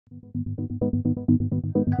Hi,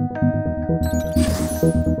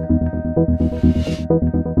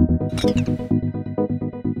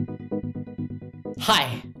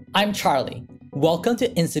 I'm Charlie. Welcome to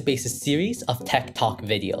Instabase's series of Tech Talk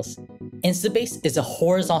videos. Instabase is a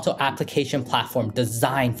horizontal application platform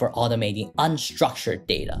designed for automating unstructured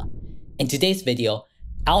data. In today's video,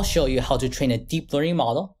 I'll show you how to train a deep learning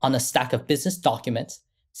model on a stack of business documents,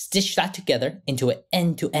 stitch that together into an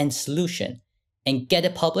end-to-end solution, and get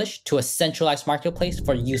it published to a centralized marketplace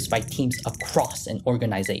for use by teams across an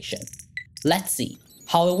organization. Let's see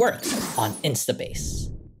how it works on Instabase.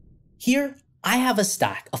 Here, I have a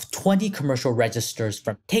stack of 20 commercial registers.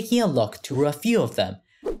 From taking a look through a few of them,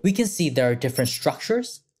 we can see there are different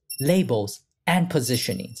structures, labels, and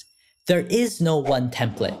positionings. There is no one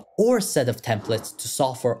template or set of templates to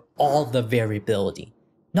solve for all the variability,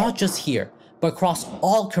 not just here, but across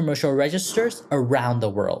all commercial registers around the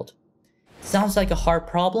world. Sounds like a hard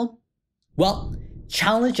problem? Well,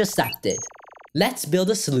 challenge accepted. Let's build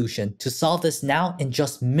a solution to solve this now in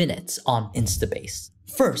just minutes on Instabase.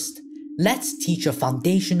 First, let's teach a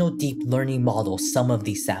foundational deep learning model some of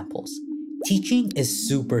these samples. Teaching is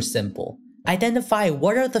super simple. Identify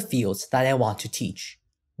what are the fields that I want to teach.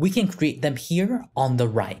 We can create them here on the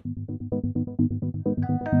right.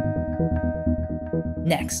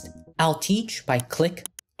 Next, I'll teach by click,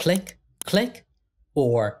 click, click,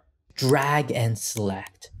 or drag and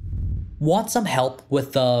select. Want some help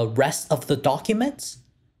with the rest of the documents?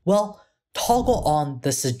 Well, toggle on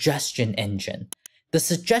the suggestion engine. The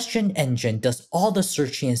suggestion engine does all the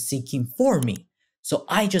searching and seeking for me, so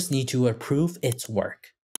I just need to approve its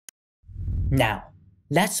work. Now,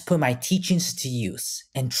 let's put my teachings to use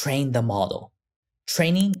and train the model.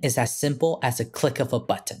 Training is as simple as a click of a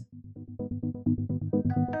button.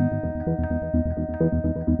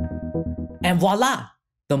 And voila!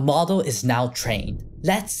 The model is now trained.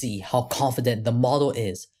 Let's see how confident the model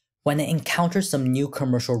is when it encounters some new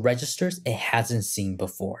commercial registers it hasn't seen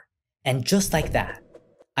before. And just like that,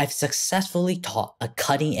 I've successfully taught a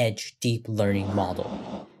cutting-edge deep learning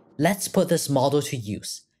model. Let's put this model to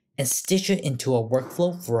use and stitch it into a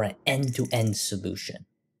workflow for an end-to-end solution.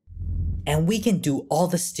 And we can do all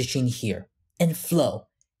the stitching here in Flow,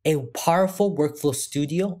 a powerful workflow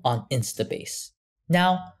studio on Instabase.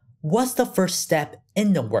 Now, what's the first step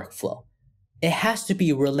in the workflow? It has to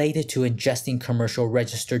be related to ingesting commercial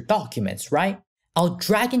registered documents, right? I'll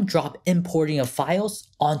drag and drop importing of files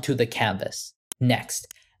onto the canvas.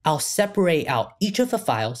 Next, I'll separate out each of the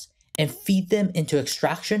files and feed them into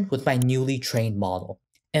extraction with my newly trained model.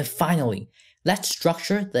 And finally, let's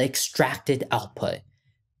structure the extracted output.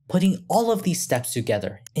 Putting all of these steps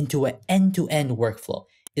together into an end-to-end workflow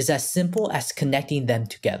is as simple as connecting them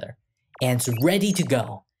together. And it's ready to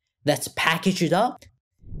go. Let's package it up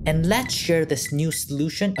and let's share this new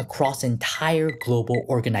solution across an entire global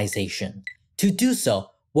organization. To do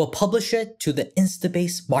so, we'll publish it to the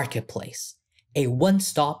Instabase marketplace, a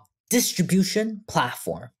one-stop distribution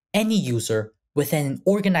platform. Any user within an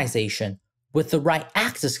organization with the right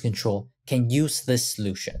access control can use this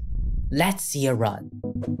solution. Let's see a run.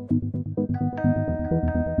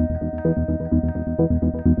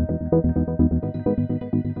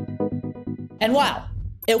 And wow,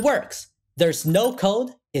 it works. There's no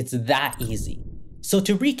code, it's that easy. So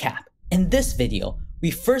to recap, in this video,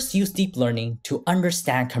 we first used deep learning to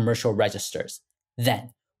understand commercial registers.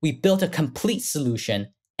 Then, we built a complete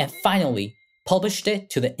solution and finally published it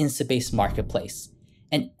to the Instabase marketplace,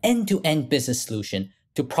 an end-to-end business solution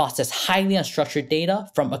to process highly unstructured data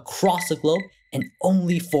from across the globe in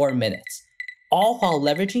only 4 minutes, all while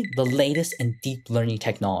leveraging the latest in deep learning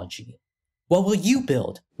technology. What will you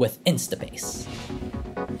build with Instabase?